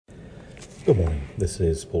Good morning. This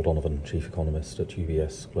is Paul Donovan, Chief Economist at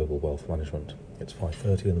UBS Global Wealth Management. It's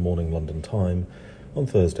 5:30 in the morning London time on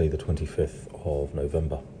Thursday the 25th of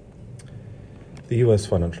November. The US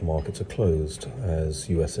financial markets are closed as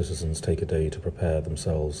US citizens take a day to prepare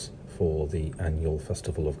themselves for the annual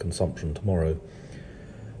Festival of Consumption tomorrow.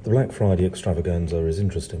 The Black Friday extravaganza is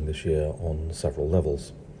interesting this year on several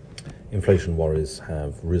levels. Inflation worries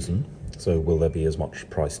have risen, so will there be as much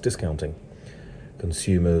price discounting?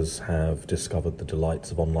 Consumers have discovered the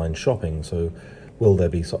delights of online shopping, so will there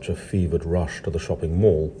be such a fevered rush to the shopping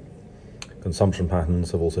mall? Consumption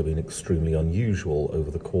patterns have also been extremely unusual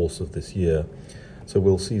over the course of this year, so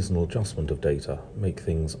will seasonal adjustment of data make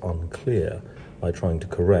things unclear by trying to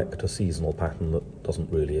correct a seasonal pattern that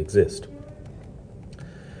doesn't really exist?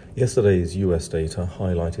 Yesterday's US data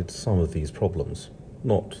highlighted some of these problems,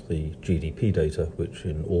 not the GDP data, which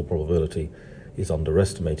in all probability is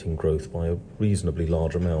underestimating growth by a reasonably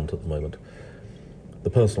large amount at the moment. The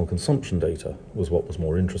personal consumption data was what was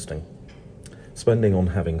more interesting. Spending on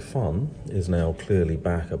having fun is now clearly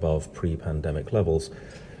back above pre-pandemic levels.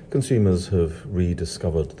 Consumers have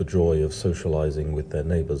rediscovered the joy of socializing with their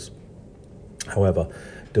neighbors. However,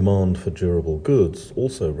 demand for durable goods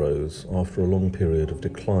also rose after a long period of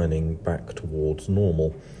declining back towards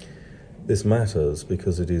normal. This matters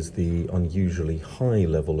because it is the unusually high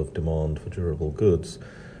level of demand for durable goods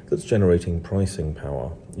that's generating pricing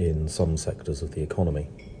power in some sectors of the economy.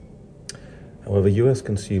 However, US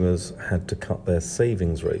consumers had to cut their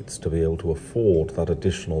savings rates to be able to afford that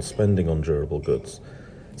additional spending on durable goods.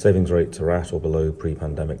 Savings rates are at or below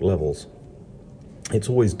pre-pandemic levels. It's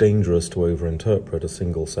always dangerous to overinterpret a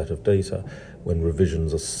single set of data when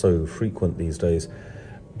revisions are so frequent these days.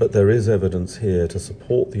 But there is evidence here to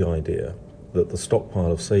support the idea that the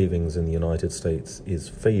stockpile of savings in the United States is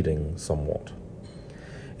fading somewhat.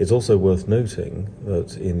 It's also worth noting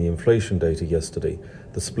that in the inflation data yesterday,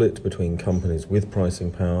 the split between companies with pricing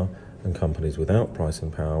power and companies without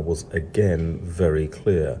pricing power was again very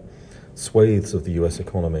clear. Swathes of the US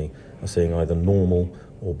economy are seeing either normal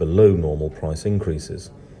or below normal price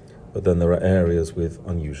increases, but then there are areas with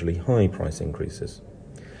unusually high price increases.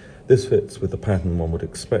 This fits with the pattern one would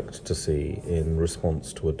expect to see in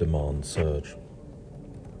response to a demand surge.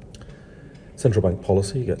 Central bank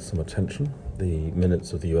policy gets some attention. The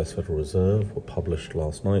minutes of the US Federal Reserve were published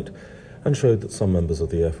last night and showed that some members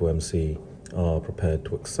of the FOMC are prepared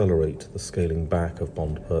to accelerate the scaling back of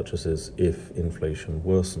bond purchases if inflation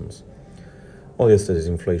worsens. While yesterday's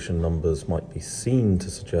inflation numbers might be seen to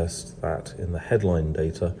suggest that in the headline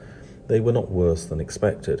data they were not worse than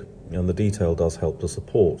expected, and the detail does help to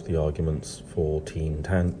support the arguments for teen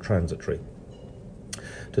transitory.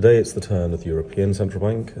 Today it's the turn of the European Central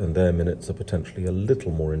Bank, and their minutes are potentially a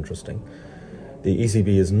little more interesting. The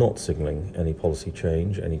ECB is not signalling any policy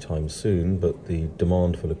change anytime soon, but the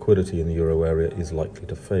demand for liquidity in the euro area is likely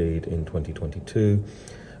to fade in 2022,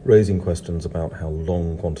 raising questions about how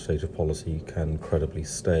long quantitative policy can credibly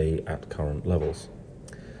stay at current levels.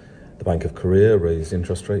 The Bank of Korea raised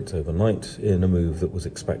interest rates overnight in a move that was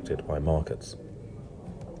expected by markets.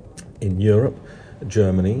 In Europe,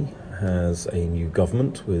 Germany has a new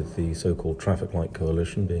government with the so-called traffic light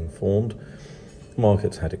coalition being formed.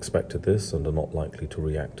 Markets had expected this and are not likely to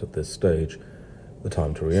react at this stage. The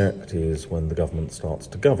time to react is when the government starts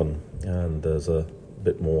to govern, and there's a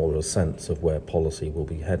bit more of a sense of where policy will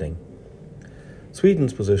be heading.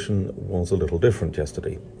 Sweden's position was a little different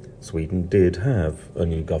yesterday. Sweden did have a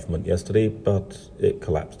new government yesterday, but it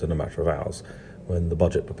collapsed in a matter of hours when the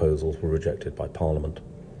budget proposals were rejected by Parliament.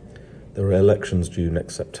 There are elections due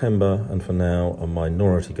next September, and for now a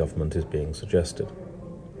minority government is being suggested.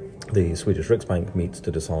 The Swedish Riksbank meets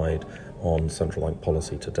to decide on central bank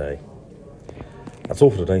policy today. That's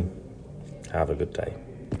all for today. Have a good day.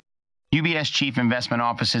 UBS Chief Investment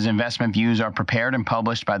Office's investment views are prepared and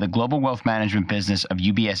published by the global wealth management business of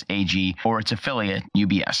UBS AG or its affiliate,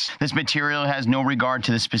 UBS. This material has no regard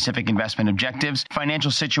to the specific investment objectives,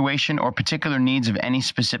 financial situation, or particular needs of any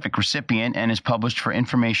specific recipient and is published for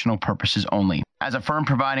informational purposes only. As a firm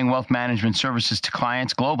providing wealth management services to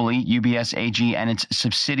clients globally, UBS AG and its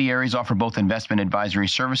subsidiaries offer both investment advisory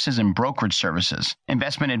services and brokerage services.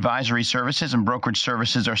 Investment advisory services and brokerage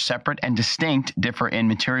services are separate and distinct, differ in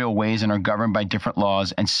material ways, and are governed by different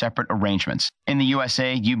laws and separate arrangements. In the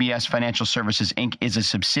USA, UBS Financial Services Inc. is a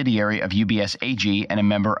subsidiary of UBS AG and a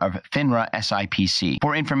member of FINRA SIPC.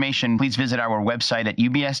 For information, please visit our website at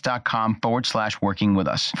ubs.com/working with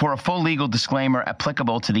us. For a full legal disclaimer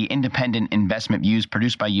applicable to the independent investment views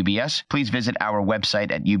produced by UBS, please visit our website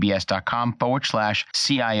at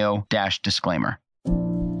ubs.com/CIO-disclaimer.